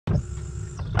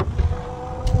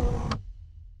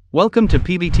Welcome to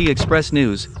PBT Express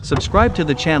News. Subscribe to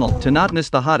the channel to not miss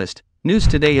the hottest news.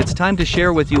 Today it's time to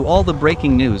share with you all the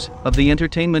breaking news of the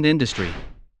entertainment industry.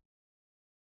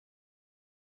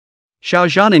 Xiao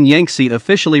Zhan and Yangtze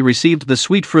officially received the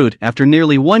sweet fruit after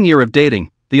nearly 1 year of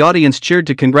dating. The audience cheered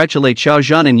to congratulate Xiao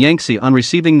Zhan and Yangtze on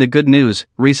receiving the good news.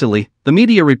 Recently, the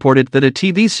media reported that a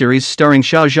TV series starring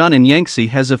Xiao Zhan and Yangtze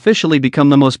has officially become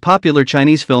the most popular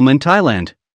Chinese film in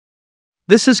Thailand.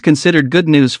 This is considered good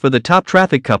news for the top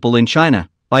traffic couple in China.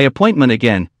 By appointment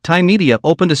again, Thai media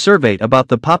opened a survey about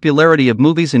the popularity of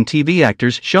movies and TV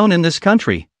actors shown in this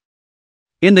country.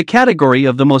 In the category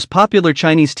of the most popular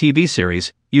Chinese TV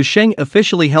series, Sheng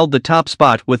officially held the top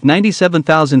spot with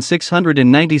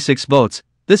 97,696 votes.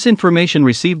 This information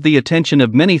received the attention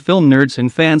of many film nerds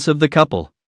and fans of the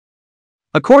couple.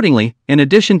 Accordingly, in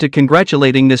addition to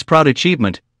congratulating this proud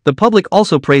achievement, the public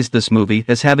also praised this movie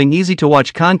as having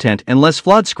easy-to-watch content and less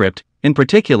flawed script. In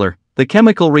particular, the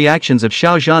chemical reactions of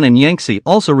Xiao Zhan and Yangtze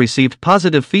also received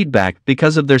positive feedback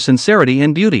because of their sincerity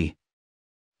and beauty.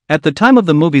 At the time of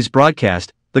the movie's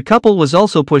broadcast, the couple was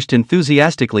also pushed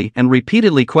enthusiastically and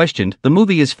repeatedly questioned the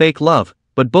movie is fake love,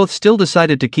 but both still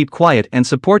decided to keep quiet and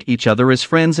support each other as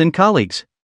friends and colleagues.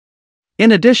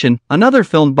 In addition, another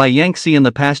film by Yangtze in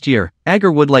the past year,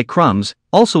 Agar Would Like Crumbs,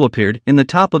 also appeared in the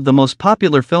top of the most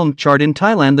popular film chart in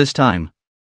Thailand this time.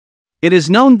 It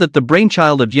is known that the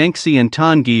brainchild of Yangtze and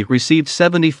Tan Gi received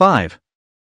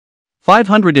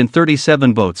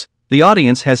 75,537 votes. The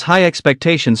audience has high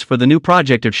expectations for the new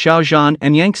project of Xiao Zhan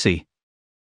and Yangtze.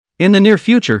 In the near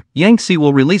future, Yangtze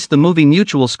will release the movie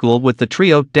Mutual School with the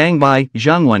trio Dang Bai,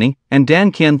 Zhang Wenyi, and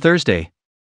Dan Qian Thursday.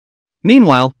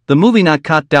 Meanwhile, the movie Not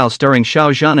Kat Dao starring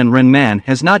Xiao Zhan and Ren Man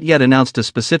has not yet announced a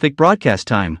specific broadcast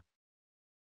time.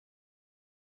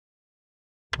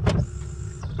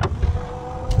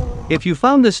 If you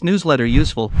found this newsletter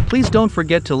useful, please don't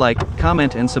forget to like,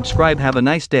 comment and subscribe. Have a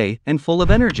nice day and full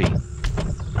of energy.